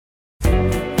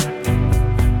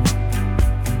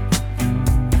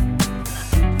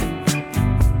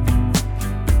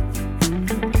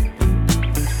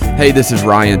Hey, this is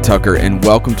Ryan Tucker, and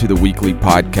welcome to the weekly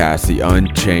podcast, The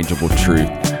Unchangeable Truth.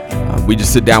 We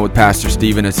just sit down with Pastor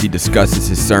Stephen as he discusses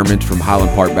his sermons from Highland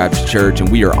Park Baptist Church,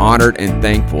 and we are honored and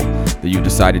thankful that you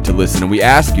decided to listen. And we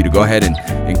ask you to go ahead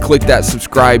and click that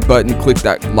subscribe button, click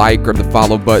that like or the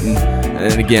follow button.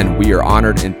 And again, we are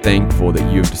honored and thankful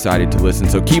that you have decided to listen.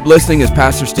 So keep listening as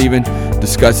Pastor Stephen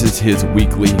discusses his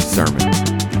weekly sermon.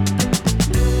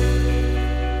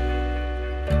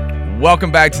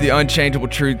 Welcome back to the Unchangeable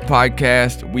Truth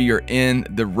podcast. We are in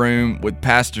the room with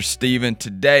Pastor Stephen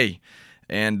today,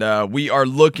 and we are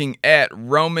looking at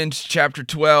Romans chapter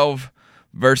 12,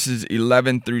 verses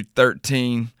 11 through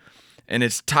 13, and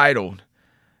it's titled,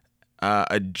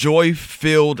 A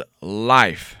Joy-Filled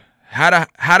Life. How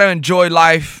to enjoy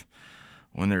life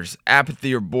when there's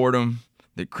apathy or boredom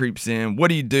that creeps in. What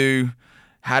do you do?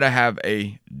 How to have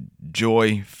a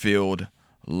joy-filled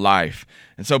life.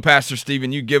 And so, Pastor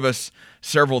Stephen, you give us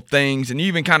several things, and you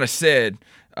even kind of said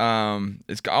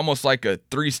it's almost like a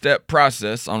 3-step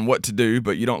process on what to do,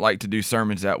 but you don't like to do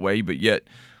sermons that way, but yet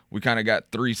we kind of got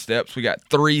 3 steps. We got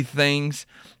 3 things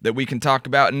that we can talk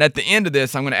about, and at the end of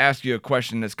this, I'm going to ask you a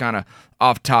question that's kind of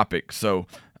off topic, so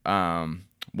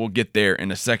we'll get there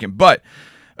in a second. But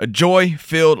a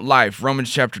joy-filled life,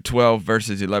 Romans chapter 12,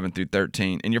 verses 11 through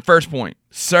 13. And your first point,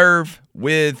 serve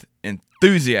with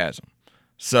enthusiasm.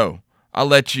 So I'll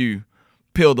let you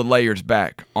peel the layers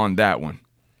back on that one.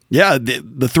 Yeah,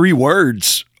 the 3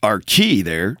 words are key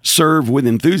there, serve with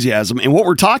enthusiasm. And what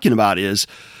we're talking about is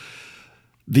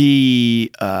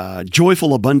the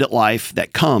joyful, abundant life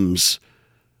that comes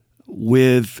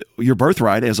with your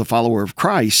birthright as a follower of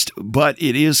Christ, but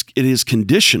it is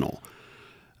conditional.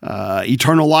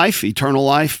 Eternal life, by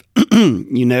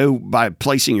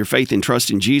placing your faith and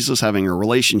trust in Jesus, having a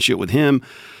relationship with Him.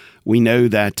 We know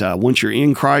that once you're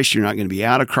in Christ, you're not going to be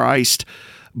out of Christ.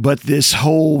 But this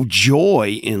whole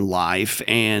joy in life,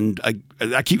 and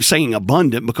I keep saying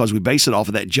abundant because we base it off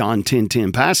of that John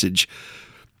 10:10 passage,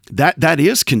 that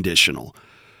is conditional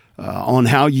on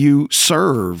how you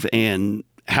serve and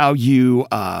how you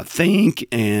think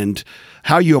and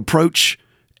how you approach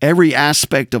every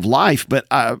aspect of life. But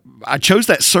I chose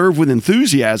that serve with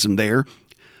enthusiasm there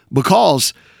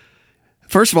because,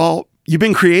 first of all, you've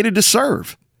been created to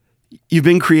serve. You've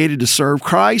been created to serve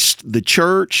Christ, the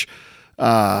church,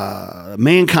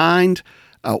 mankind.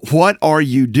 What are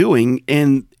you doing?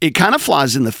 And it kind of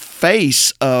flies in the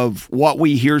face of what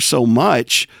we hear so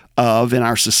much of in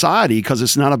our society, because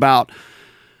it's not about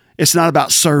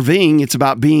serving, it's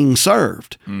about being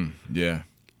served. Yeah.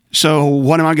 So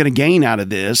what am I going to gain out of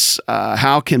this?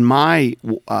 How can my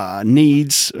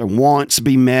needs or wants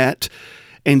be met?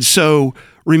 And so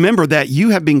remember that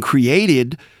you have been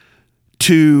created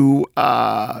to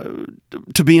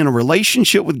be in a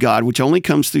relationship with God, which only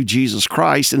comes through Jesus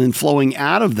Christ, and then flowing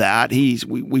out of that,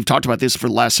 we've talked about this for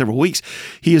the last several weeks.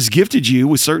 He has gifted you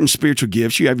with certain spiritual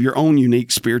gifts. You have your own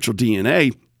unique spiritual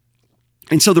DNA,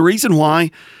 and so the reason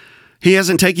why He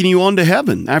hasn't taken you on to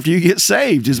heaven after you get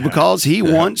saved is because He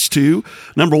wants to,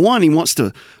 number one, He wants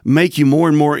to make you more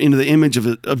and more into the image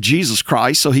of Jesus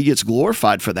Christ, so He gets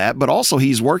glorified for that, but also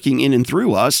He's working in and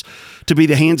through us to be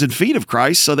the hands and feet of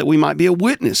Christ so that we might be a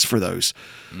witness for those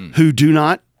who do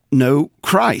not know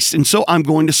Christ. And so I'm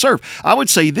going to serve. I would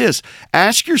say this,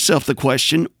 ask yourself the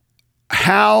question,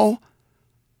 how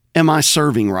am I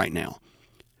serving right now?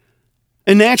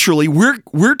 And naturally,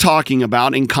 we're talking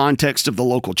about in context of the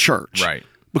local church, right?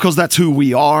 Because that's who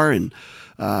we are, and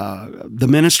the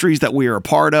ministries that we are a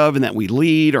part of and that we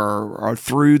lead are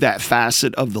through that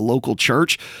facet of the local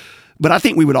church. But I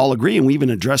think we would all agree, and we even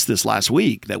addressed this last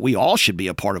week, that we all should be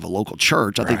a part of a local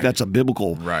church. I think that's a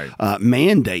biblical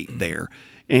mandate there.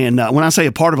 And when I say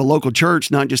a part of a local church,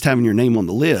 not just having your name on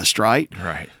the list, right?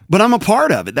 Right. But I'm a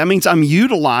part of it. That means I'm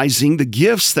utilizing the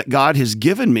gifts that God has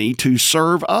given me to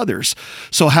serve others.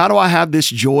 So how do I have this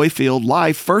joy-filled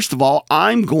life? First of all,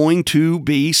 I'm going to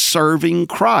be serving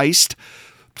Christ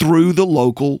through the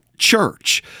local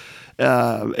church.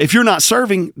 If you're not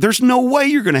serving, there's no way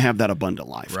you're going to have that abundant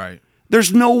life. Right.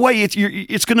 There's no way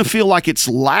it's going to feel like it's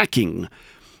lacking.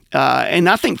 And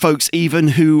I think folks even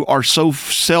who are so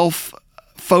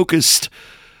self-focused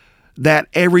that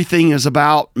everything is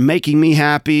about making me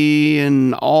happy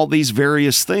and all these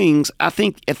various things, I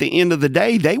think at the end of the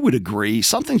day, they would agree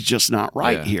something's just not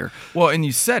right here. Well, and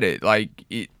you said it,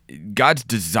 God's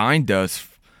designed us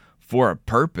for a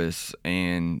purpose,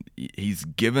 and He's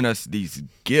given us these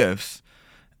gifts,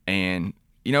 and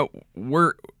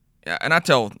I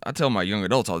tell my young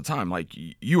adults all the time,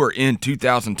 you are in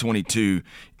 2022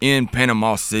 in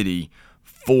Panama City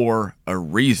for a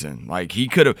reason. He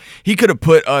could have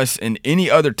put us in any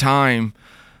other time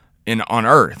on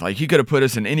earth. Like, he could have put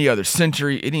us in any other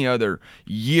century, any other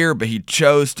year, but he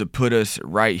chose to put us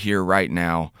right here, right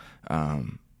now.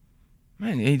 Man,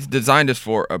 he's designed us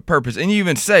for a purpose. And you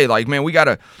even say, like, man,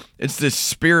 it's this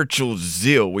spiritual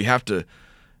zeal.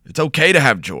 It's okay to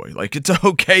have joy. Like, it's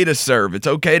okay to serve. It's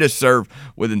okay to serve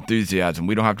with enthusiasm.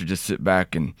 We don't have to just sit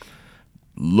back and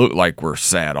look like we're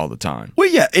sad all the time. Well,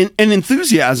 yeah, and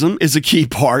enthusiasm is a key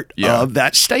part of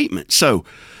that statement. So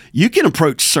you can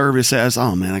approach service as,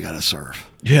 oh, man, I got to serve.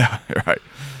 Yeah, right.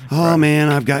 Oh, man,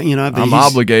 I've got, I'm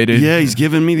obligated. Yeah, he's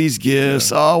giving me these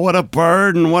gifts. Yeah. Oh, what a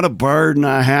burden.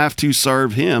 I have to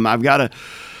serve him. I've got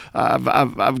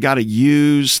to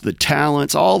use the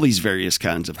talents, all these various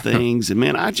kinds of things. And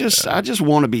man, I just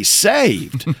want to be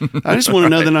saved. I just want to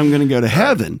know that I'm going to go to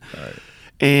heaven. Right.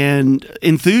 And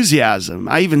enthusiasm.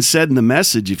 I even said in the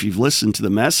message, if you've listened to the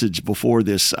message before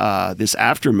this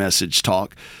after message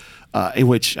talk, in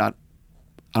which I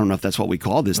don't know if that's what we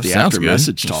call this, the after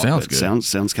message talk.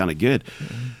 Sounds kind of good.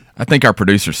 I think our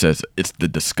producer says it's the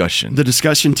discussion. The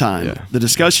discussion time. Yeah. The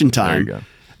discussion time. There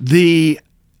you go.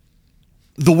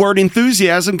 The word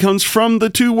enthusiasm comes from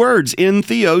the two words, in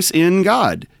theos, in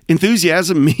God.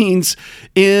 Enthusiasm means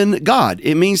in God.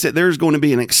 It means that there's going to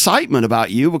be an excitement about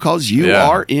you because you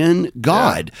are in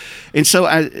God. Yeah. And so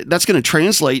that's going to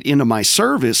translate into my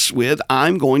service with,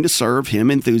 I'm going to serve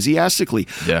him enthusiastically.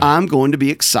 Yeah. I'm going to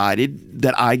be excited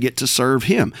that I get to serve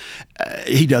him.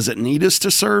 He doesn't need us to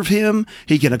serve him.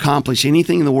 He can accomplish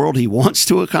anything in the world he wants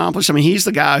to accomplish. I mean, he's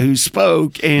the guy who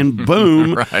spoke and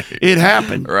boom, it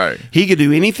happened. Right. He could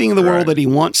do anything in the world that he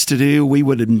wants to do. We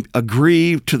would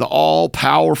agree to the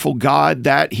all-powerful God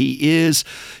that he is,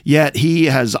 yet he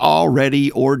has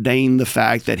already ordained the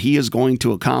fact that he is going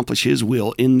to accomplish his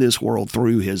will in this world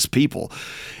through his people.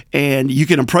 And you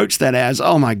can approach that as,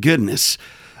 oh my goodness,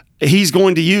 he's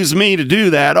going to use me to do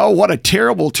that. Oh, what a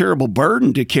terrible, terrible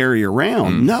burden to carry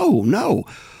around. No.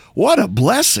 What a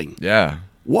blessing. Yeah.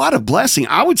 What a blessing.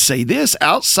 I would say this,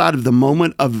 outside of the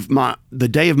moment of the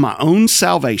day of my own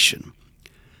salvation,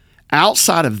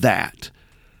 outside of that,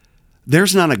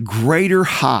 there's not a greater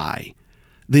high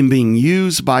than being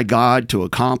used by God to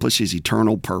accomplish his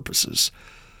eternal purposes.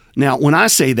 Now, when I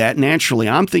say that, naturally,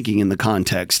 I'm thinking in the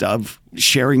context of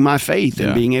sharing my faith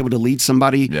and being able to lead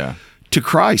somebody to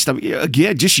Christ. I mean,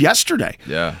 again, just yesterday,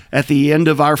 at the end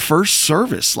of our first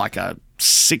service, like a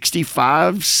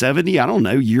 65, 70,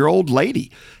 year-old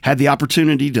lady, had the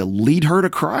opportunity to lead her to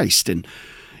Christ. And,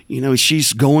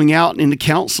 she's going out into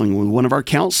counseling with one of our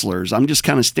counselors. I'm just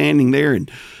kind of standing there, and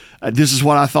this is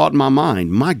what I thought in my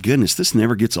mind. My goodness, this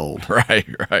never gets old. Right.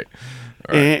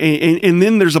 And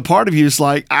then there's a part of you that's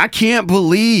like, I can't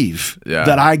believe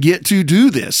that I get to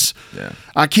do this. Yeah.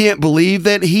 I can't believe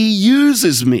that he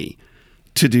uses me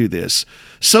to do this.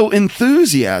 So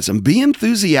be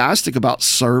enthusiastic about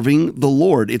serving the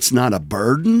Lord. It's not a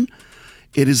burden.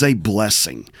 It is a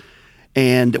blessing.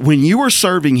 And when you are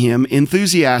serving him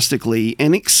enthusiastically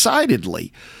and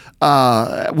excitedly,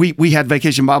 we had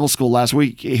Vacation Bible School last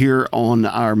week here on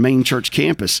our main church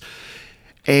campus.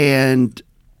 And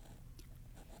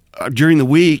during the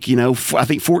week, I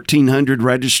think 1,400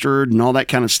 registered and all that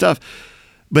kind of stuff.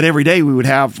 But every day we would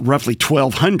have roughly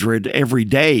 1,200 every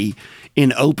day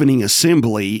in opening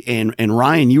assembly. And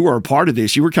Ryan, you were a part of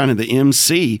this. You were kind of the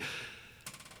MC.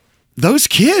 Those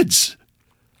kids,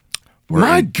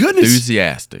 my goodness.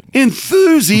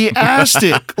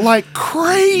 Enthusiastic, like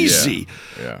crazy.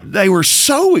 Yeah. They were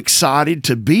so excited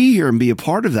to be here and be a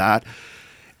part of that.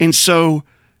 And so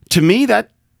to me,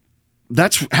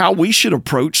 that's how we should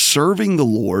approach serving the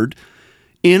Lord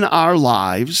in our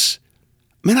lives.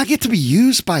 Man, I get to be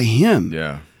used by him.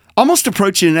 Yeah. Almost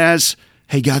approaching it as,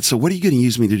 hey, God, so what are you going to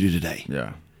use me to do today?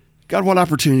 Yeah. God, what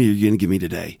opportunity are you going to give me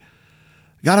today?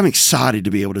 God, I'm excited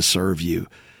to be able to serve you.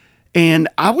 And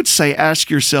I would say ask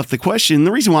yourself the question.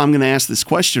 The reason why I'm going to ask this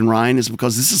question, Ryan, is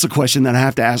because this is a question that I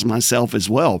have to ask myself as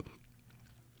well.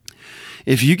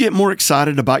 If you get more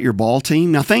excited about your ball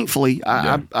team, now thankfully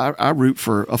I root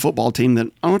for a football team that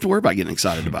I don't have to worry about getting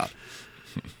excited about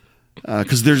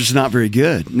because they're just not very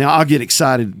good. Now I'll get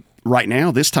excited right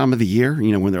now, this time of the year,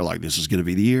 when they're like, this is going to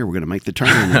be the year, we're going to make the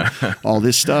turn, and all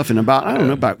this stuff. And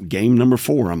about game number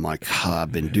 4, I'm like,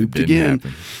 I've been duped again.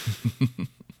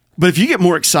 But if you get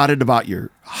more excited about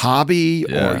your hobby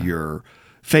or your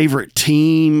favorite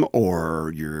team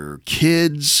or your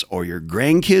kids or your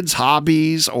grandkids'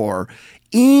 hobbies or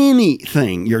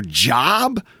anything, your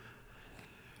job,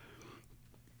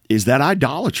 is that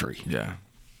idolatry? Yeah.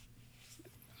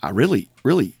 I really,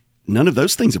 none of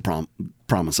those things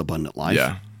promise abundant life.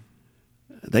 Yeah.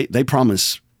 They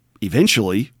promise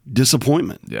eventually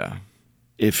disappointment. Yeah.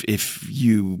 If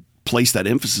you place that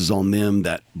emphasis on them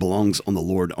that belongs on the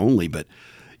Lord only. But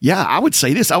yeah, I would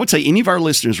say this. I would say any of our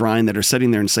listeners, Ryan, that are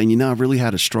sitting there and saying, I've really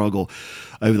had a struggle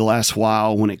over the last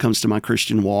while when it comes to my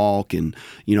Christian walk. And,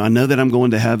 I know that I'm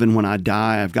going to heaven when I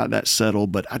die. I've got that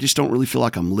settled, but I just don't really feel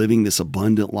like I'm living this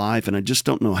abundant life, and I just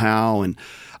don't know how. And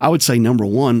I would say, number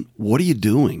one, what are you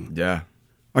doing? Yeah.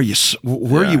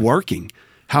 Where are you working?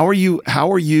 How are you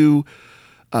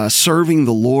serving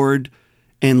the Lord?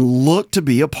 And look to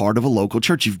be a part of a local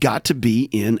church. You've got to be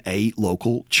in a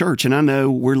local church. And I know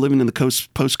we're living in the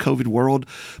post-COVID world,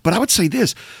 but I would say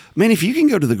this, man, if you can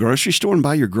go to the grocery store and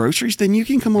buy your groceries, then you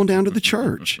can come on down to the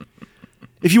church.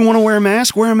 If you want to wear a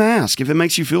mask, wear a mask. If it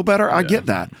makes you feel better, I get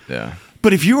that. Yeah.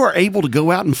 But if you are able to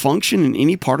go out and function in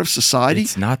any part of society...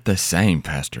 It's not the same,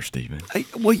 Pastor Stephen.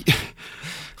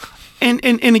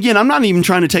 And again, I'm not even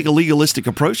trying to take a legalistic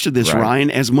approach to this, right, Ryan,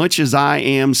 as much as I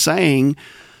am saying...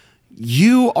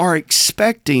 You are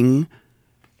expecting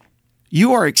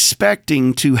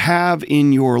to have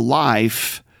in your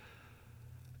life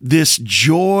this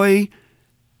joy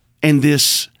and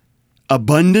this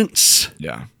abundance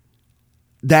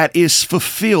that is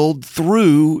fulfilled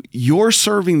through your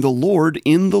serving the Lord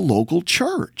in the local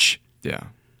church. Yeah.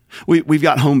 We've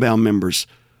got homebound members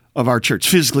of our church.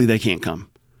 Physically, they can't come.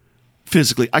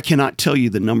 Physically, I cannot tell you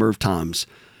the number of times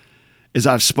as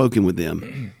I've spoken with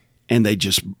them and they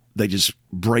just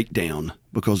break down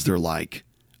because they're like,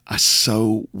 I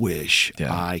so wish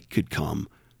I could come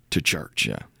to church.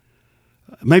 Yeah.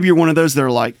 Maybe you're one of those that are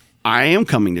like, I am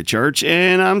coming to church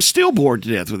and I'm still bored to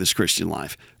death with this Christian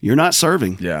life. You're not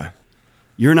serving. Yeah.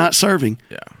 You're not serving.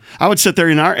 Yeah. I would sit there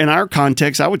in our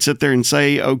context, I would sit there and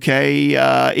say,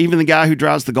 okay, even the guy who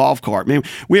drives the golf cart. Man,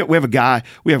 we have a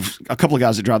couple of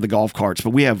guys that drive the golf carts,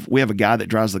 but we have a guy that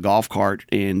drives the golf cart,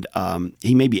 and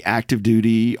he may be active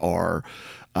duty or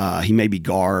he may be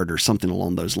guard or something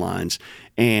along those lines.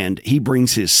 And he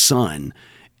brings his son,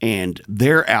 and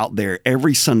they're out there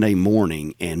every Sunday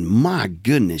morning. And my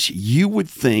goodness, you would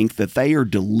think that they are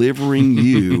delivering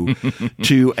you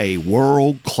to a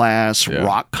world-class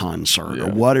rock concert or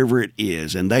whatever it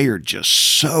is. And they are just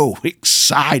so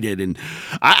excited. And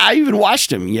I even watched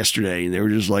them yesterday, and they were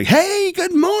just like, hey,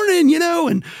 good morning,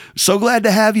 and so glad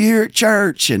to have you here at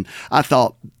church. And I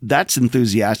thought, that's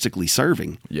enthusiastically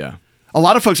serving. Yeah. A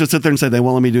lot of folks would sit there and say they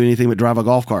won't let me do anything but drive a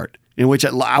golf cart, in which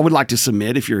I would like to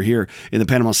submit, if you're here in the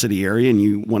Panama City area and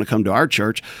you want to come to our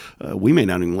church, we may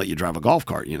not even let you drive a golf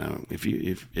cart. If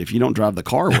you don't drive the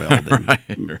car well,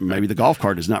 then maybe the golf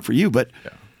cart is not for you. But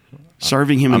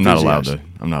serving him enthusiasm.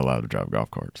 I'm not allowed to drive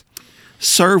golf carts.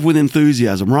 Serve with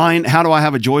enthusiasm. Ryan, how do I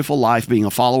have a joyful life being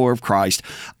a follower of Christ?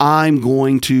 I'm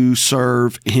going to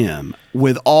serve him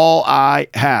with all I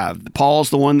have. Paul's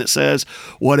the one that says,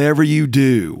 whatever you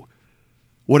do,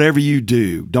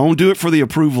 don't do it for the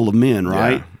approval of men,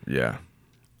 right? Yeah.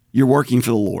 You're working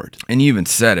for the Lord. And you even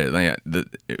said it.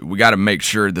 We got to make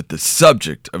sure that the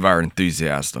subject of our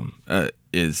enthusiasm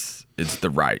is the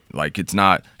right. Like, it's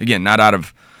not out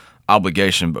of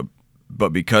obligation,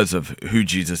 but because of who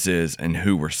Jesus is and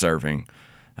who we're serving.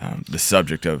 The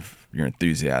subject of your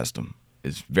enthusiasm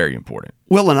is very important.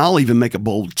 Well, and I'll even make a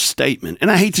bold statement.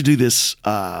 And I hate to do this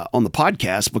on the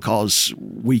podcast because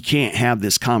we can't have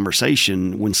this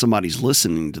conversation when somebody's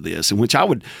listening to this, in which I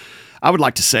would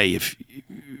like to say, if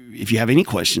you have any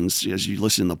questions as you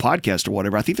listen to the podcast or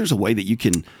whatever, I think there's a way that you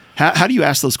can. How do you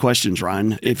ask those questions,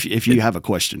 Ryan, if you have a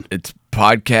question? It's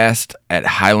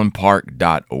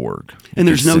podcast@highlandpark.org. And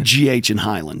there's no GH in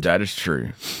Highland. That is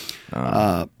true.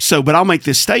 But I'll make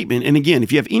this statement. And again,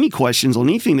 if you have any questions on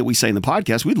anything that we say in the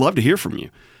podcast, we'd love to hear from you.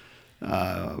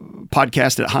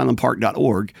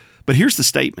 Podcast@highlandpark.org. But here's the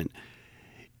statement.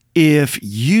 If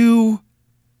you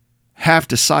have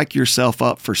to psych yourself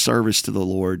up for service to the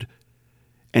Lord,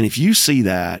 and if you see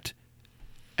that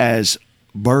as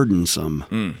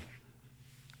burdensome,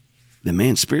 then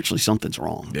man, spiritually something's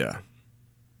wrong. Yeah.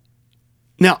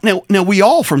 Now we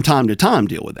all from time to time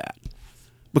deal with that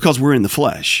because we're in the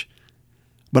flesh.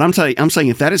 But I'm saying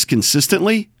if that is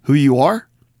consistently who you are,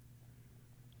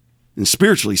 then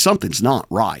spiritually something's not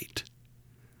right.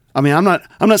 I mean, I'm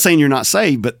not saying you're not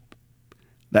saved, but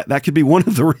that could be one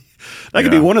of the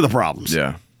could be one of the problems.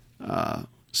 Yeah.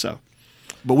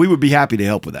 But we would be happy to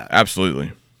help with that.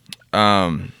 Absolutely.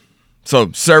 So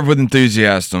serve with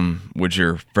enthusiasm was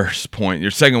your first point. Your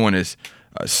second one is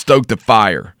stoke the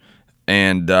fire.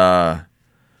 And I'll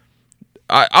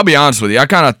be honest with you, I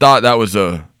kind of thought that was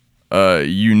a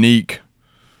unique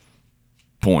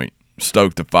point,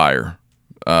 stoke the fire.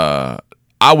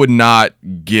 I would not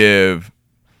give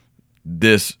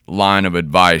this line of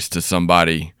advice to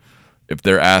somebody if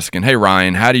they're asking, hey,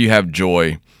 Ryan, how do you have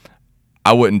joy?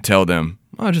 I wouldn't tell them,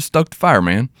 I just stoked the fire,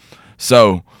 man.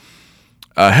 So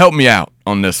help me out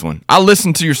on this one. I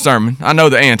listened to your sermon. I know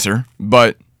the answer,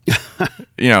 but,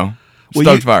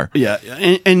 stoked fire. Yeah,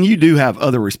 and you do have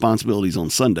other responsibilities on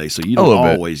Sunday, so you don't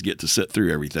always get to sit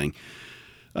through everything.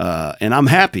 And I'm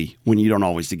happy when you don't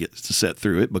always get to sit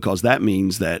through it, because that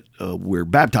means that we're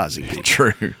baptizing people.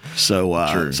 True. So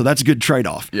that's a good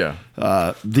trade-off. Yeah.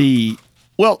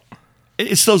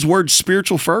 It's those words,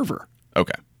 spiritual fervor.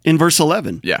 Okay. In verse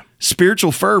 11. Yeah.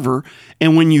 Spiritual fervor.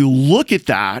 And when you look at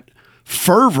that,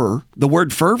 fervor, the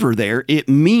word fervor there, it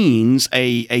means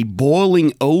a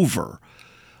boiling over.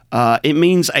 It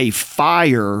means a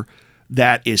fire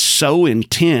that is so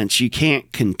intense you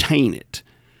can't contain it.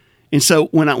 And so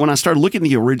when I started looking at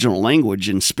the original language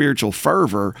in spiritual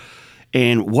fervor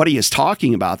and what he is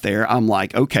talking about there, I'm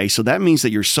like, okay, so that means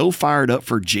that you're so fired up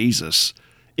for Jesus,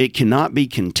 it cannot be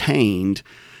contained,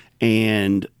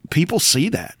 and people see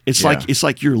that. It's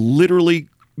like you're literally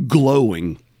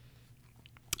glowing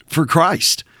for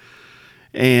Christ.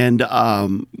 And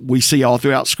we see all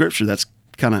throughout Scripture that's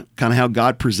kind of how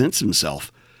God presents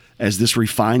himself, as this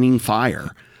refining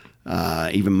fire.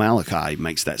 Even Malachi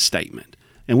makes that statement.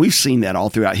 And we've seen that all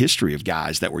throughout history of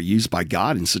guys that were used by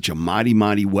God in such a mighty,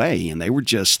 mighty way, and they were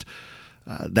just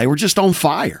on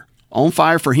fire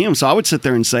for him. So I would sit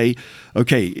there and say,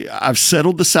 okay, I've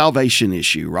settled the salvation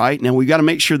issue, right? Now we've got to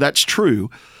make sure that's true.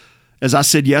 As I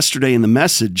said yesterday in the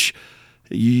message,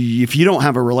 if you don't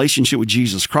have a relationship with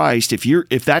Jesus Christ,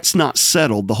 if that's not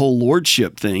settled, the whole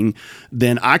lordship thing,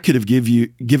 then I could have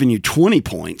given you 20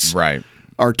 points. Right.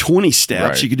 Or 20 steps.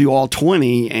 Right. You could do all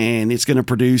 20, and it's going to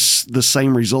produce the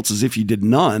same results as if you did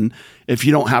none if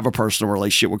you don't have a personal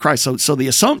relationship with Christ. So the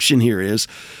assumption here is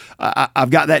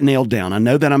I've got that nailed down. I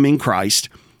know that I'm in Christ.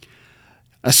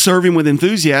 I serve him with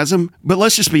enthusiasm, but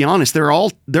let's just be honest. There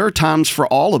are times for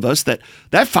all of us that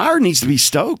fire needs to be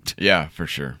stoked. Yeah, for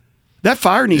sure. That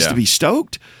fire needs to be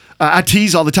stoked. I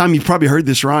tease all the time. You've probably heard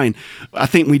this, Ryan. I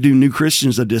think we do new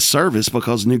Christians a disservice,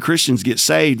 because new Christians get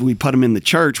saved. We put them in the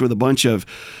church with a bunch of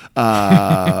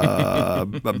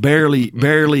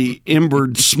barely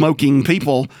embered, smoking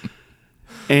people,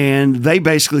 and they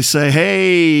basically say,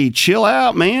 "Hey, chill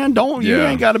out, man. You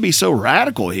ain't got to be so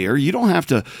radical here. You don't have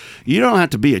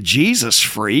to be a Jesus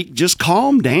freak. Just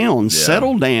calm down,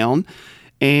 settle down,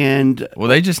 and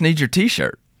they just need your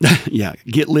T-shirt." Yeah,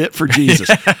 get lit for Jesus.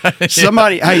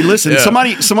 Somebody, hey, listen,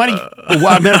 somebody,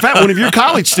 matter of fact, one of your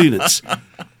college students.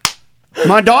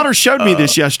 My daughter showed me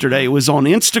this yesterday. It was on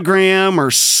Instagram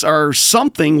or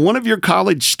something. One of your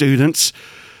college students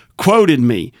quoted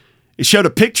me. It showed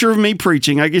a picture of me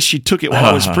preaching. I guess she took it while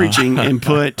I was preaching and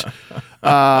put,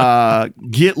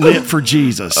 get lit for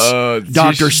Jesus,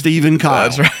 Dr. Stephen Kyle.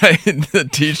 That's right. The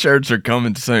T-shirts are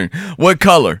coming soon. What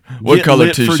color? What get color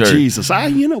lit T-shirt? For Jesus.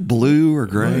 Blue or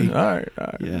gray. All right.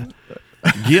 Yeah.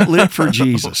 Get lit for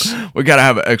Jesus. We got to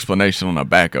have an explanation on the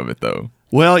back of it, though.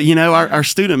 Well, our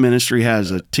student ministry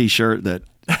has a T-shirt that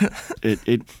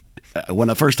when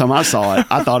the first time I saw it,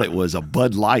 I thought it was a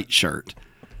Bud Light shirt.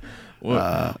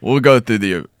 We'll go through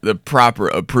the proper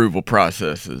approval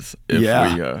processes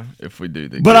if we do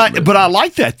the. But I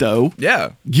like that though.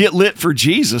 Yeah, get lit for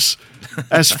Jesus.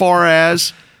 As far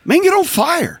as get on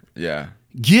fire. Yeah,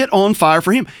 get on fire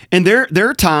for Him. And there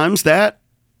are times that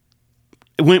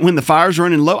when the fire's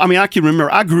running low. I mean, I can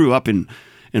remember I grew up in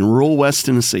rural West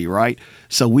Tennessee, right?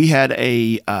 So we had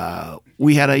a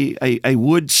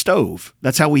wood stove.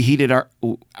 That's how we heated our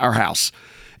house.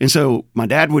 And so my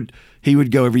dad would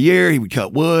go every year. He would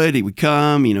cut wood. He would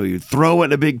come. He would throw it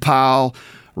in a big pile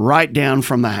right down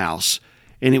from the house.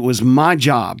 And it was my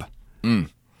job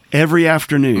every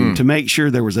afternoon to make sure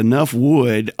there was enough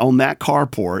wood on that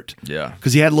carport. Yeah.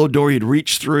 Because he had a little door he'd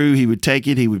reach through. He would take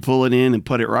it. He would pull it in and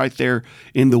put it right there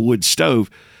in the wood stove.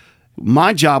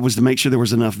 My job was to make sure there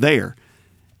was enough there.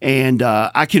 And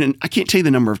I can't tell you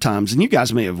the number of times, and you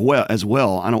guys may have as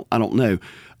well. I don't know.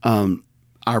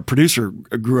 Our producer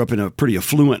grew up in a pretty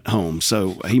affluent home,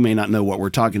 so he may not know what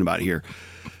we're talking about here.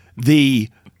 I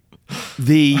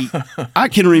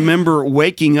can remember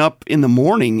waking up in the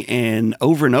morning and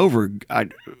over,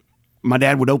 my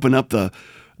dad would open up the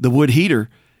wood heater,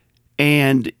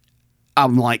 and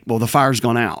I'm like, well, the fire's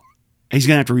gone out. He's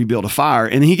going to have to rebuild a fire.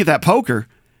 And then he'd get that poker,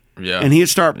 and he'd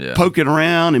start poking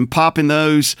around and popping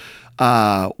those,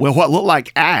 what looked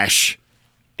like ash.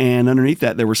 And underneath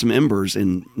that, there were some embers.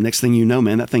 And next thing you know,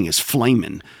 man, that thing is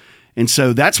flaming. And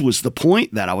so that was the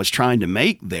point that I was trying to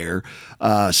make there,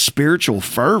 spiritual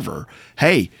fervor.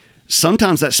 Hey,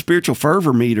 sometimes that spiritual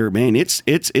fervor meter, man, it's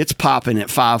popping at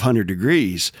 500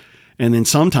 degrees. And then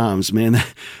sometimes, man,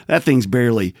 that thing's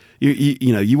barely,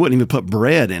 you wouldn't even put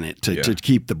bread in it to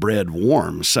keep the bread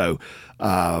warm. So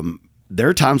there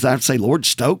are times I have to say, Lord,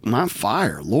 stoke my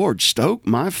fire. Lord, stoke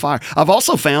my fire. I've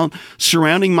also found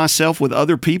surrounding myself with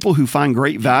other people who find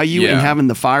great value in having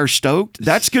the fire stoked,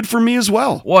 that's good for me as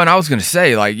well. Well, and I was going to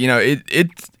say, like,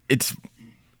 it's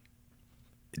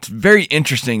very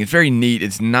interesting. It's very neat.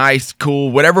 It's nice,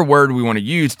 cool, whatever word we want to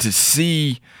use to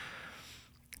see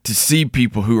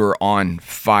people who are on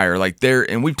fire. Like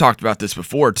and we've talked about this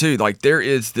before too, like there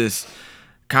is this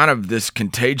kind of this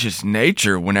contagious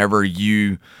nature whenever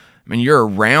you're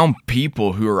around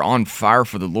people who are on fire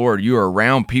for the Lord. You are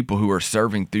around people who are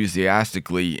serving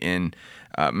enthusiastically, and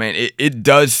it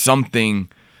does something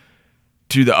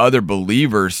to the other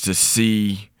believers to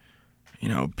see,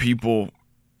 people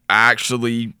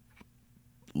actually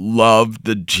love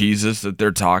the Jesus that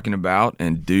they're talking about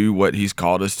and do what he's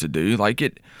called us to do. Like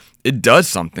it does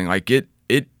something. Like it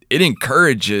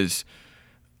encourages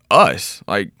us.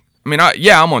 Like,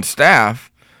 I'm on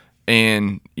staff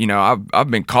and,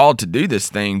 I've been called to do this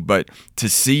thing, but to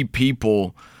see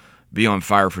people be on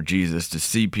fire for Jesus, to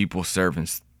see people serve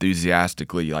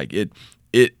enthusiastically, like it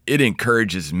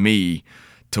encourages me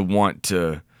to want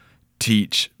to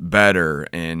teach better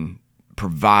and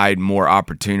provide more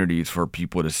opportunities for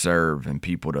people to serve and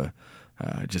people to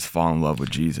just fall in love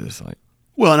with Jesus.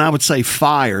 Well, and I would say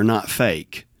fire, not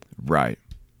fake. Right.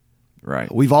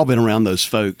 We've all been around those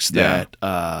folks that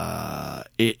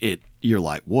you're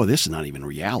like, whoa, this is not even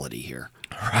reality here.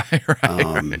 Right.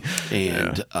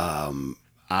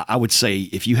 I would say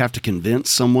if you have to convince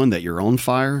someone that you're on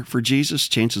fire for Jesus,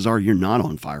 chances are you're not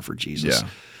on fire for Jesus. Yeah.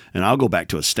 And I'll go back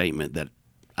to a statement that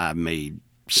I made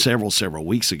several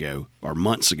weeks ago or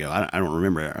months ago. I don't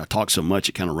remember. I talk so much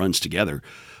it kind of runs together.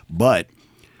 But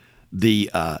the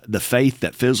faith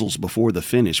that fizzles before the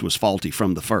finish was faulty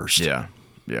from the first. Yeah.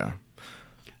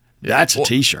 That's a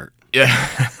T-shirt.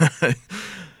 Yeah.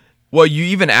 Well, you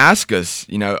even ask us,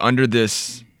 under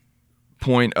this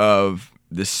point of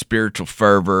this spiritual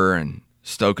fervor and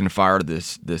stoking the fire,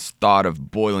 this thought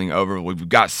of boiling over. We've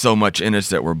got so much in us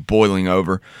that we're boiling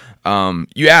over.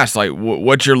 You ask, like,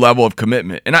 what's your level of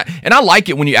commitment? And I like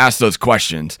it when you ask those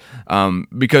questions,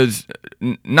 because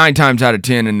 9 times out of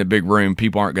 10 in the big room,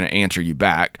 people aren't going to answer you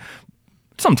back.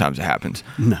 Sometimes it happens.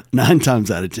 9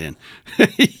 times out of 10.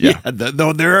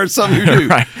 Though there are some who do.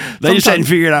 Right. They just hadn't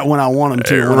figured out when I want them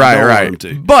to. Right. Want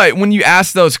them to. But when you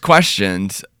ask those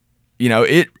questions,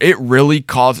 it really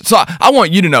causes. So I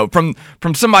want you to know from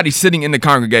somebody sitting in the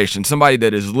congregation, somebody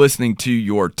that is listening to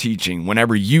your teaching,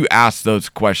 whenever you ask those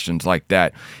questions like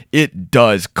that, it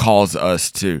does cause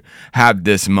us to have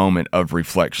this moment of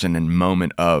reflection and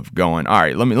moment of going, all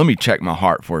right, let me check my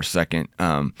heart for a second.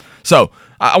 So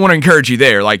I want to encourage you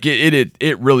there. Like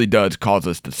it really does cause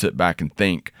us to sit back and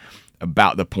think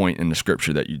about the point in the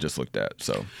scripture that you just looked at.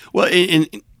 So well,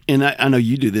 and I know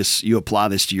you do this, you apply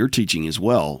this to your teaching as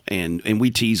well. And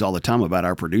we tease all the time about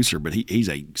our producer, but he's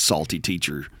a salty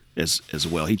teacher as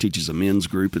well. He teaches a men's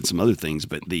group and some other things,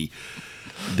 but the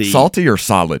salty or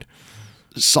solid?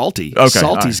 Salty. Okay.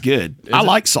 Salty's right. good. I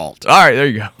like salt. All right, there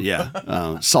you go.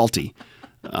 Yeah. Salty.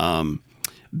 I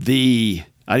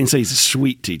didn't say he's a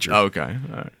sweet teacher. Okay.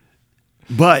 All right.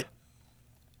 But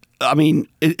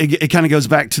it kind of goes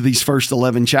back to these first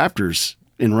 11 chapters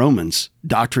in Romans.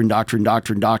 Doctrine.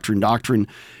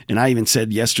 And I even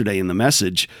said yesterday in the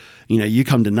message, you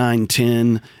come to 9,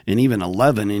 10, and even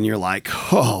 11, and you're like,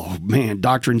 oh, man,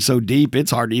 doctrine's so deep,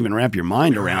 it's hard to even wrap your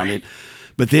mind around it.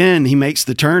 But then he makes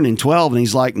the turn in 12, and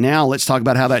he's like, now let's talk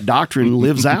about how that doctrine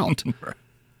lives out. Right.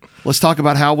 Let's talk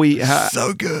about how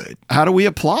so good. How do we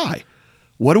apply?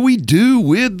 What do we do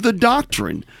with the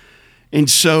doctrine? And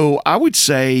so I would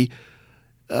say,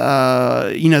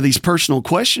 these personal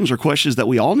questions are questions that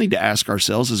we all need to ask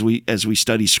ourselves as we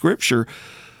study Scripture.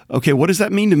 Okay, what does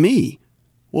that mean to me?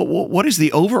 What is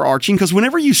the overarching? Because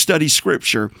whenever you study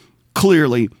Scripture,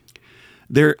 clearly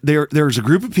there's a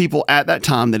group of people at that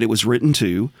time that it was written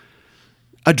to,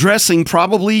 addressing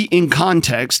probably in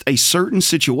context a certain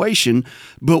situation,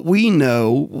 but we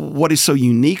know what is so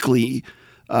unique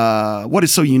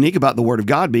about the Word of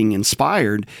God being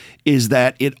inspired is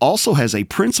that it also has a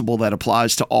principle that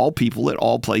applies to all people at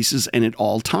all places and at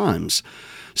all times.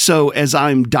 So as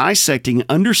I'm dissecting,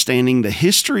 understanding the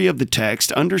history of the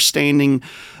text, understanding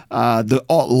the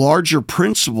larger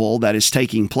principle that is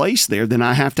taking place there, then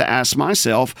I have to ask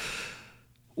myself,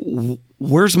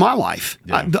 where's my life?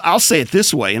 Yeah. I'll say it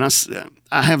this way, and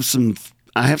I have some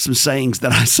I have some sayings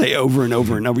that I say over and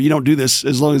over and over. You don't do this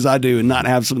as long as I do and not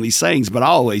have some of these sayings, but I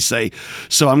always say,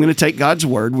 so I'm going to take God's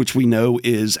word, which we know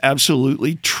is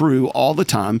absolutely true all the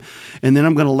time, and then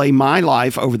I'm going to lay my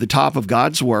life over the top of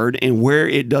God's word, and where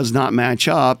it does not match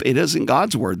up, it isn't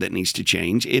God's word that needs to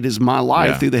change. It is my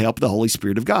life through the help of the Holy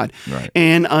Spirit of God. Right.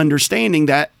 And understanding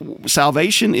that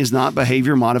salvation is not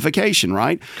behavior modification,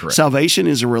 right? Correct. Salvation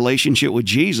is a relationship with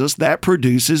Jesus that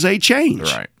produces a change.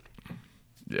 Right.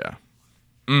 Yeah.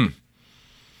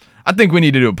 I think we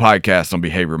need to do a podcast on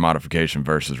behavior modification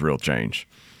versus real change.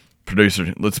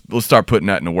 Producer, let's start putting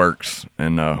that in the works.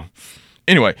 And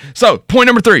anyway, so point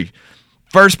number 3.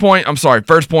 First point,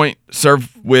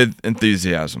 serve with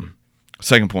enthusiasm.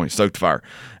 Second point, stoke the fire.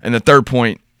 And the third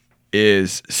point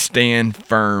is stand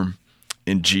firm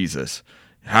in Jesus.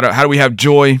 How do we have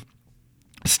joy?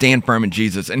 Stand firm in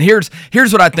Jesus. And here's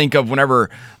what I think of whenever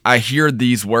I hear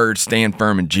these words, stand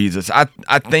firm in Jesus.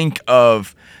 I think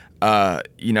of, I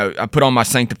put on my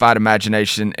sanctified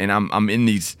imagination, and I'm in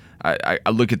these, I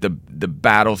look at the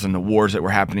battles and the wars that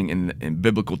were happening in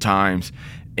biblical times,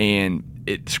 and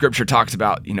Scripture talks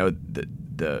about,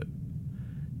 the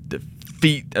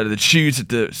feet, the shoes that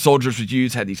the soldiers would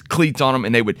use had these cleats on them,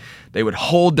 and they would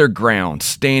hold their ground,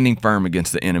 standing firm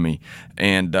against the enemy.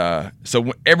 And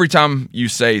so every time you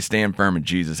say stand firm in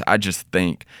Jesus, I just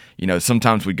think,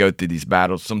 sometimes we go through these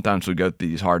battles, sometimes we go through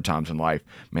these hard times in life.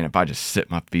 Man, if I just sit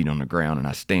my feet on the ground and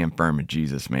I stand firm in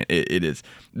Jesus, man, it is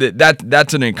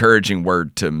that's an encouraging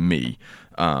word to me.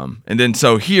 And then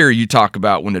so here you talk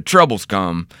about when the troubles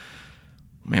come,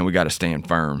 man, we got to stand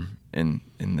firm in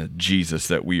the Jesus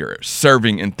that we are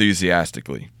serving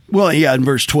enthusiastically. Well, yeah, in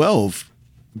verse 12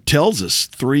 tells us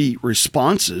 3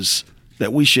 responses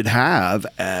that we should have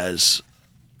as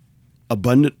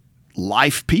abundant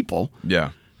life people,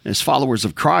 as followers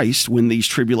of Christ, when these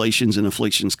tribulations and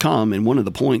afflictions come. And one of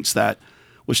the points that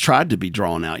was tried to be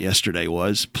drawn out yesterday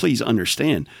was, please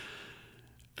understand,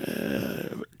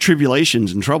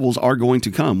 tribulations and troubles are going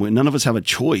to come. None of us have a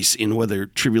choice in whether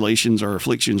tribulations or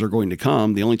afflictions are going to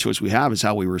come. The only choice we have is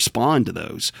how we respond to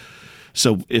those.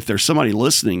 So if there's somebody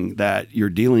listening that you're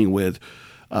dealing with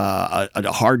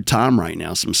a hard time right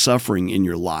now, some suffering in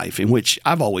your life, in which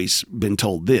I've always been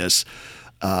told this,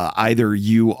 either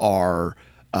you are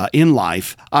in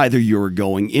life, either you're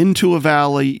going into a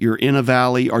valley, you're in a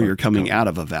valley, or you're coming out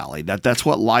of a valley. That's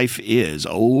what life is,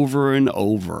 over and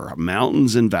over,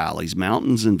 mountains and valleys.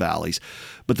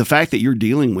 But the fact that you're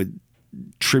dealing with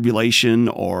tribulation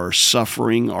or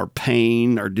suffering or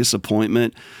pain or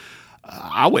disappointment,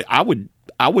 I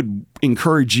would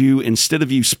encourage you, instead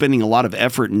of you spending a lot of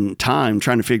effort and time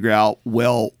trying to figure out,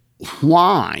 well,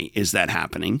 why is that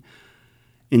happening?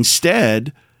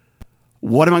 Instead,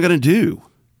 what am I going to do?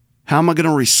 How am I going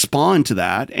to respond to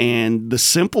that? And the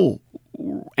simple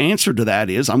answer to that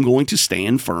is, I'm going to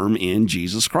stand firm in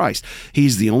Jesus Christ.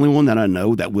 He's the only one that I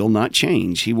know that will not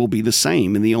change. He will be the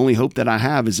same. And the only hope that I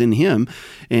have is in him.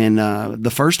 And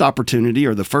the first opportunity,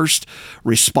 or the first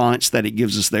response that it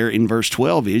gives us there in verse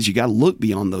 12 is, you got to look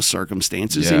beyond those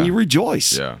circumstances and you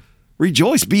rejoice. Yeah.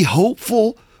 Rejoice. Be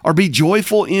hopeful, or be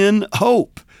joyful in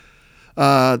hope.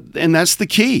 And that's the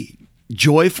key.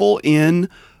 Joyful in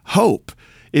hope.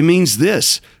 It means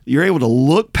this: you're able to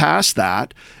look past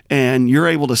that, and you're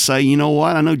able to say, you know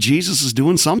what? I know Jesus is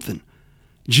doing something.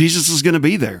 Jesus is going to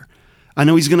be there. I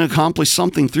know he's going to accomplish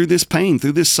something through this pain,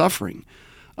 through this suffering.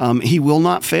 He will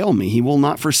not fail me. He will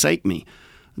not forsake me.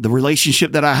 The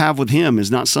relationship that I have with him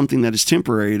is not something that is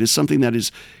temporary. It is something that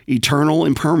is eternal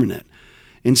and permanent.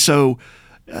 And so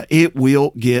it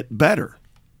will get better.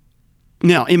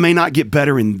 Now, it may not get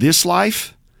better in this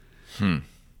life,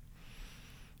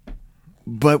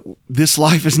 but this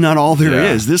life is not all there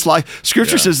is. This life,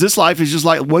 Scripture says this life is just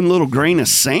like one little grain of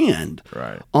sand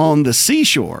on the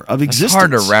seashore of existence. It's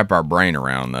hard to wrap our brain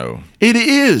around, though. It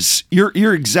is.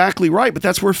 You're exactly right, but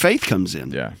that's where faith comes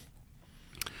in. Yeah.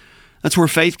 That's where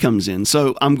faith comes in.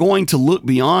 So I'm going to look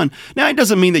beyond. Now, it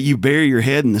doesn't mean that you bury your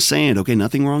head in the sand. Okay,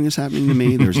 nothing wrong is happening to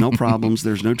me. There's no problems.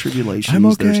 There's no tribulations. I'm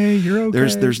okay. You're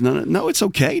okay. There's none. No, it's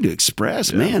okay to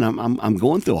express. Man, I'm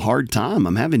going through a hard time.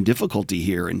 I'm having difficulty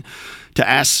here, and to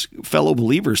ask fellow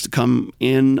believers to come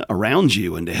in around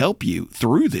you and to help you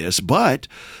through this. But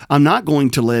I'm not going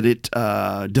to let it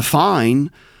define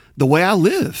the way I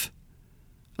live.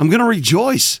 I'm going to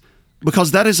rejoice,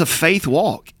 because that is a faith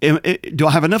walk. Do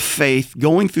I have enough faith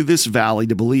going through this valley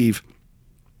to believe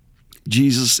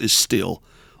Jesus is still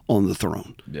on the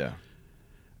throne? Yeah.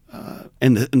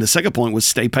 And the second point was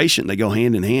stay patient. They go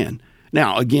hand in hand.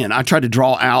 Now, again, I try to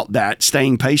draw out that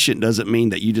staying patient doesn't mean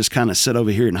that you just kind of sit over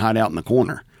here and hide out in the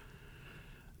corner.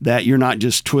 that you're not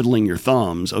just twiddling your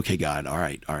thumbs. Okay, God, all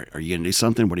right. Are you going to do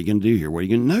something? What are you going to do here? What are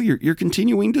you going to? No, you're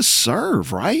continuing to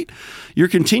serve, right? You're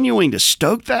continuing to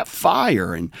stoke that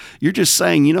fire. And you're just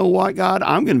saying, you know what, God,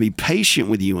 I'm going to be patient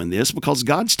with you in this because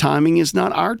God's timing is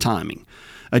not our timing.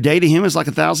 A day to him is like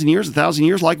 1,000 years, 1,000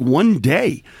 years like one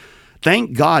day.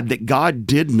 Thank God that God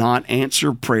did not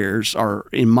answer prayers or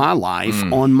in my life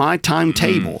on my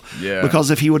timetable. Yeah.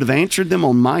 Because if he would have answered them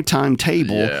on my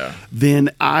timetable, then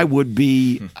I would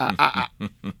be,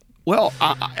 it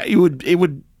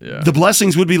would, the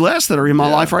blessings would be less that are in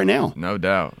my life right now. No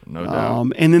doubt.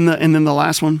 And then the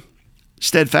last one,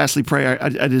 steadfastly pray.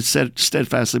 I just said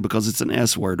steadfastly because it's an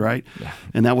S word, right? Yeah.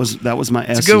 And that was my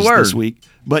S this week.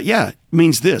 But it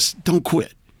means this: don't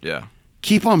quit. Yeah.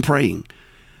 Keep on praying.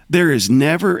 There is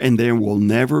never and there will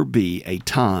never be a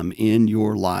time in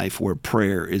your life where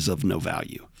prayer is of no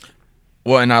value.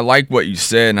 Well, and I like what you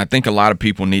said, and I think a lot of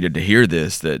people needed to hear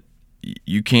this, that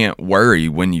you can't worry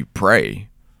when you pray.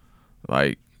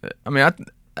 Like, I mean,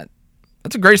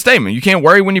 that's a great statement. You can't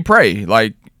worry when you pray.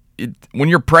 Like, when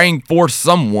you're praying for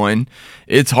someone,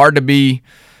 it's hard to be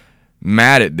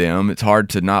mad at them. It's hard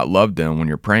to not love them when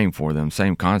you're praying for them.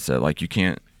 Same concept. Like, you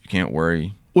can't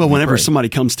worry. Well, whenever somebody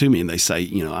comes to me and they say,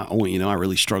 I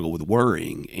really struggle with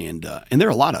worrying, and there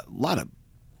are a lot of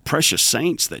precious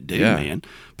saints that do, man.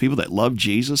 People that love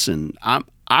Jesus, and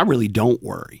I really don't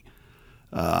worry.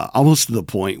 Almost to the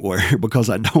point where, because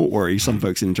I don't worry, some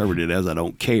folks interpret it as I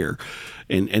don't care,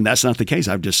 and that's not the case.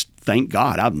 I've just, thank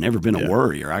God, I've never been a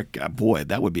worrier. Boy,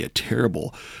 that would be a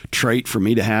terrible trait for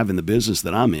me to have in the business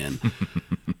that I'm in.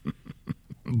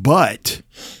 But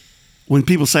when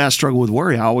people say I struggle with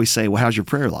worry, I always say, well, how's your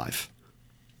prayer life?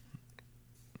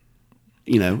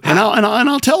 And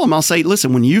I'll tell them, I'll say,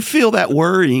 listen, when you feel that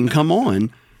worrying come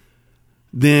on,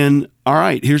 then all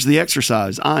right, here's the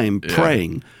exercise. I am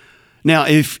praying. Now,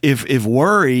 if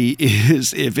worry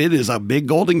is, if it is a big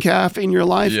golden calf in your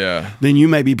life, then you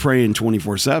may be praying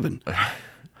 24/7.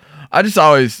 I just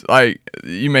always, like,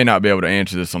 you may not be able to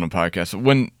answer this on a podcast.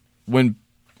 When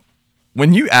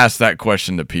you ask that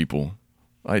question to people,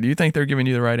 like, do you think they're giving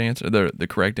you the right answer, the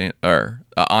correct answer, or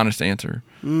honest answer?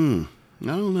 I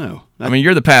don't know. I mean,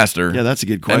 you're the pastor. Yeah, that's a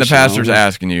good question. And the pastor's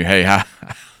asking you, hey, I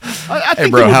hey,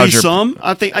 think bro, there will how's be your... some.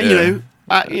 I think,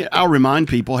 I'll remind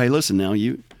people, hey, listen now,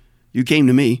 you came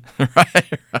to me.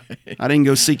 right. I didn't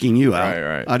go seeking you out.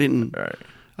 Right. I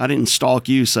didn't stalk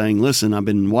you saying, listen, I've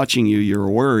been watching you. You're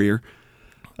a worrier.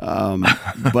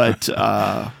 But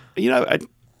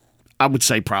I would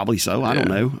say probably so. I don't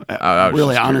know.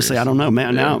 Really, honestly, I don't know.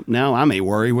 Man, now I may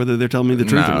worry whether they're telling me the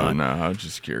truth or not. No, I was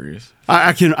just curious.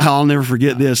 I'll never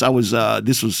forget this.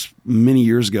 This was many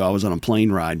years ago. I was on a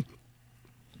plane ride,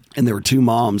 and there were two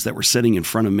moms that were sitting in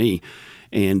front of me,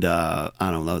 and I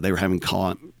don't know, they were having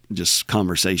just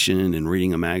conversation and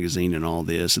reading a magazine and all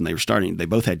this, and they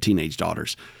both had teenage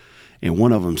daughters, and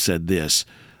one of them said this,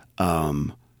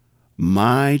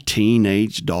 my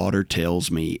teenage daughter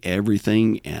tells me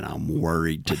everything, and I'm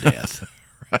worried to death.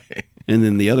 Right. And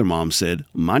then the other mom said,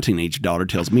 my teenage daughter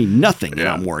tells me nothing, and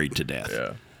I'm worried to death.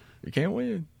 Yeah, you can't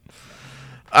win.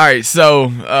 All right, so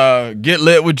get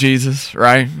lit with Jesus,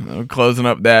 right? I'm closing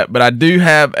up that. But I do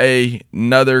have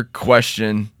another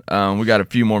question. We got a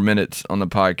few more minutes on the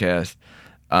podcast.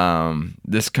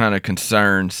 This kind of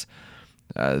concerns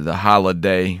the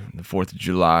holiday, the 4th of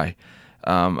July.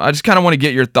 I just kind of want to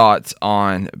get your thoughts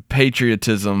on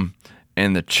patriotism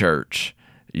and the church.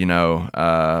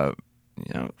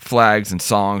 Flags and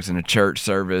songs in a church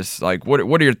service. Like, what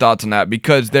are your thoughts on that?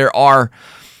 Because there are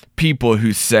people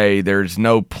who say there's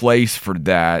no place for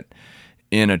that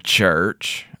in a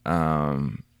church.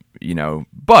 But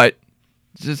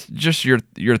just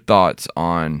your thoughts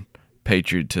on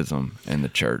patriotism and the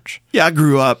church. Yeah, I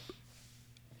grew up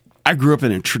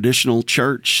in a traditional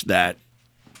church that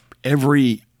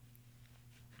every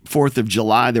 4th of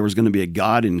July there was going to be a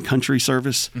God and country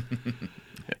service.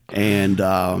 And,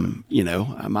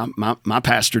 my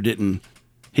pastor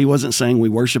he wasn't saying we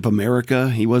worship America.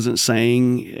 He wasn't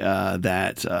saying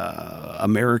that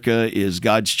America is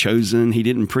God's chosen. He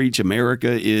didn't preach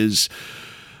America is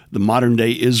the modern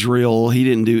day Israel. He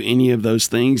didn't do any of those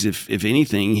things. If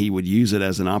anything, he would use it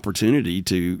as an opportunity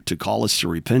to call us to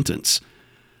repentance.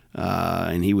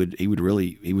 And he would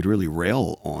really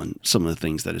rail on some of the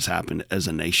things that has happened as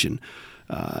a nation.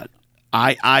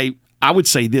 I would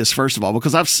say this, first of all,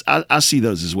 because I see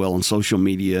those as well on social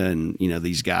media, and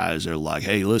these guys are like,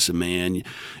 hey, listen, man,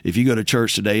 if you go to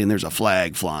church today and there's a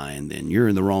flag flying, then you're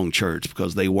in the wrong church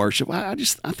because they worship. I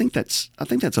think that's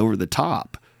over the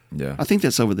top. Yeah. I think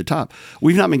that's over the top.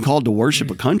 We've not been called to worship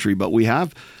a country, but we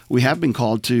have been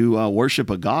called to worship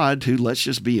a God who, let's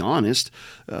just be honest,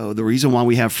 the reason why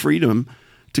we have freedom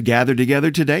to gather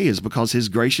together today is because his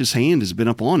gracious hand has been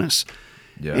upon us.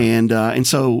 Yeah. And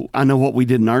so I know what we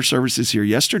did in our services here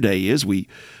yesterday is we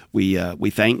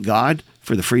thank God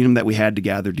for the freedom that we had to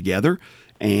gather together,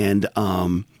 and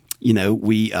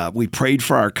we prayed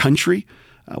for our country.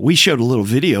 We showed a little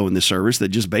video in the service that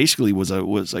just basically was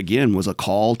a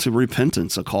call to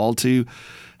repentance, a call to,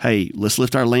 hey, let's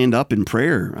lift our land up in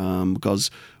prayer,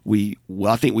 because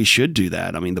I think we should do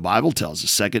that. I mean, the Bible tells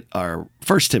us 1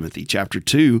 Timothy chapter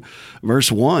 2,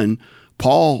 verse 1,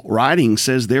 Paul writing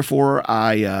says, therefore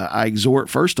I exhort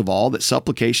first of all that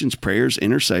supplications, prayers,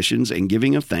 intercessions, and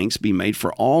giving of thanks be made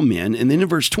for all men. And then in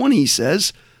verse 20 he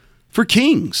says, for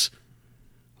kings,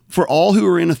 for all who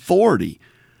are in authority,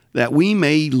 that we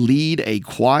may lead a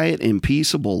quiet and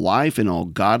peaceable life in all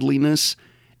godliness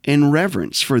and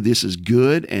reverence, for this is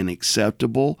good and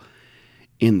acceptable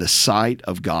in the sight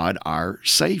of God our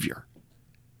Savior.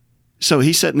 So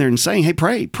he's sitting there and saying, hey,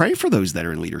 pray for those that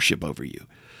are in leadership over you.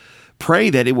 Pray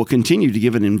that it will continue to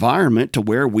give an environment to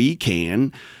where we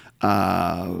can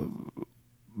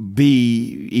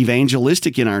be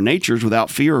evangelistic in our natures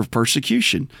without fear of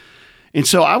persecution. And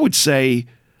so I would say,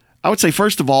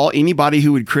 first of all, anybody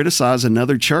who would criticize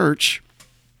another church,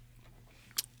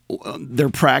 their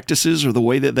practices or the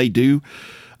way that they do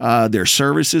their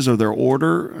services or their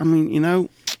order, I mean,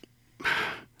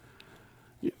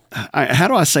 how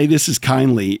do I say this as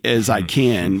kindly as I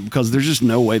can? Because there's just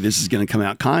no way this is going to come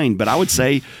out kind. But I would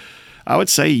say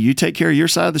you take care of your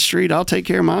side of the street, I'll take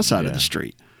care of my side of the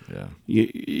street. Yeah.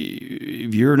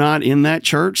 If you're not in that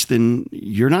church, then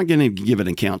you're not going to give an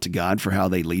account to God for how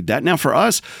they lead that. Now, for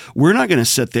us, we're not going to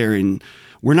sit there and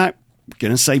we're not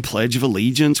going to say Pledge of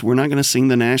Allegiance. We're not going to sing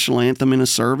the national anthem in a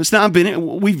service. Now,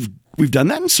 we've done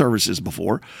that in services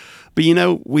before, but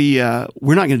we're not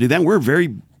going to do that.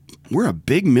 We're a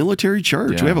big military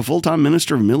church. Yeah. We have a full-time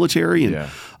minister of military and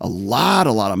a lot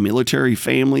of military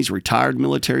families, retired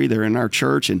military. They're in our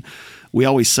church, and we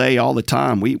always say all the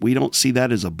time, we don't see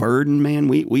that as a burden, man.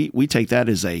 We take that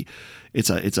as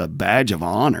it's a badge of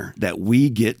honor that we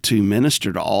get to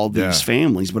minister to all these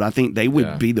families. But I think they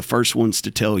would be the first ones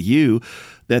to tell you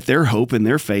that their hope and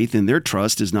their faith and their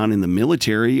trust is not in the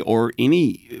military or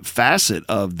any facet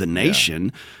of the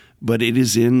nation, but it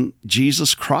is in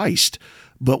Jesus Christ.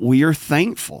 But we are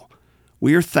thankful.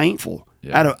 We are thankful.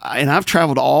 Yeah. And I've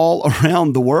traveled all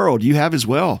around the world. You have as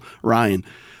well, Ryan.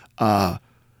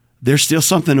 There's still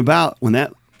something about when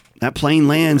that plane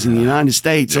lands in the United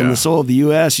States on the soil of the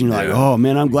U.S. and you're like, oh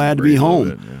man, I'm glad to be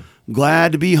home.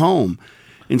 Glad to be home.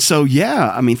 And so,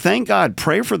 thank God.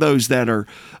 Pray for those that are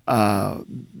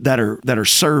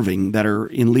serving, that are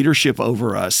in leadership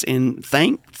over us, and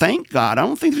thank God. I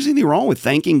don't think there's anything wrong with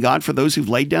thanking God for those who've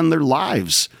laid down their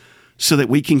lives so that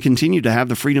we can continue to have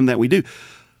the freedom that we do.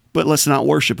 But let's not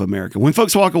worship America. When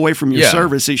folks walk away from your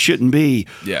service, it shouldn't be,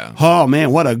 oh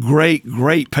man, what a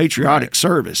great patriotic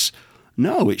service.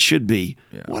 No, it should be,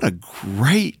 what a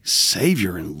great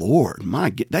Savior and Lord. My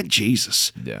God, that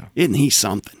Jesus, isn't he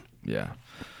something? Yeah.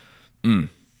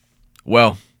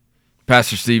 Well,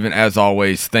 Pastor Stephen, as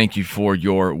always, thank you for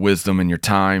your wisdom and your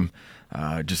time,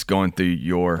 just going through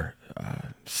your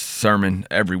sermon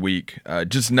every week.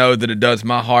 Just know that it does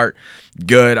my heart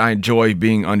good. I enjoy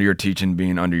being under your teaching,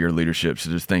 being under your leadership. So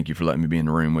just thank you for letting me be in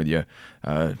the room with you.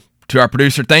 To our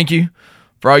producer, thank you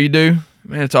for all you do.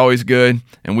 Man, it's always good.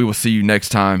 And we will see you next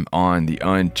time on The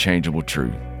Unchangeable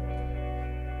Truth.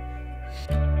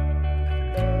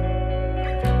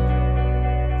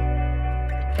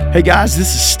 Hey guys,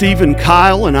 this is Stephen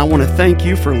Kyle, and I want to thank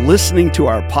you for listening to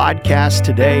our podcast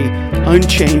today,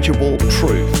 Unchangeable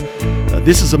Truth.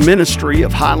 This is a ministry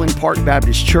of Highland Park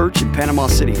Baptist Church in Panama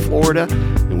City, Florida,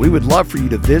 and we would love for you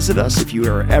to visit us if you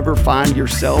ever find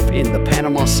yourself in the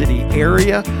Panama City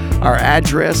area. Our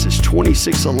address is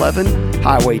 2611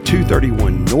 Highway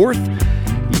 231 North.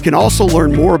 You can also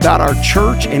learn more about our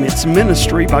church and its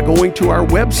ministry by going to our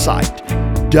website,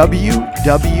 www.highland,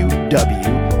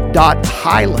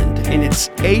 and it's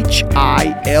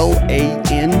HILAND,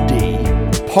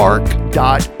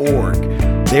 park.org.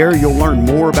 There you'll learn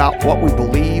more about what we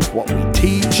believe, what we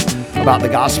teach, about the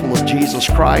gospel of Jesus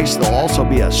Christ. There'll also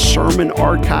be a sermon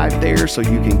archive there so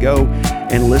you can go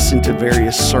and listen to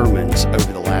various sermons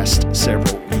over the last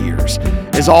several years.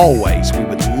 As always, we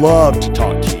would love to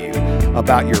talk to you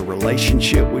about your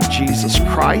relationship with Jesus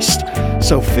Christ.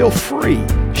 So feel free,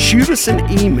 shoot us an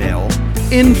email,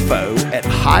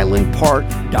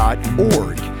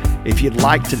 info@highlandpark.org. if you'd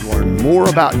like to learn more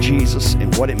about Jesus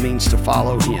and what it means to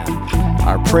follow Him.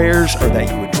 Our prayers are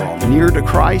that you would draw near to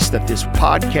Christ, that this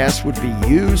podcast would be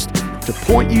used to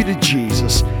point you to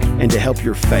Jesus and to help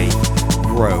your faith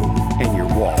grow and your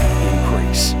walk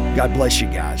increase. God bless you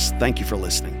guys. Thank you for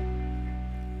listening.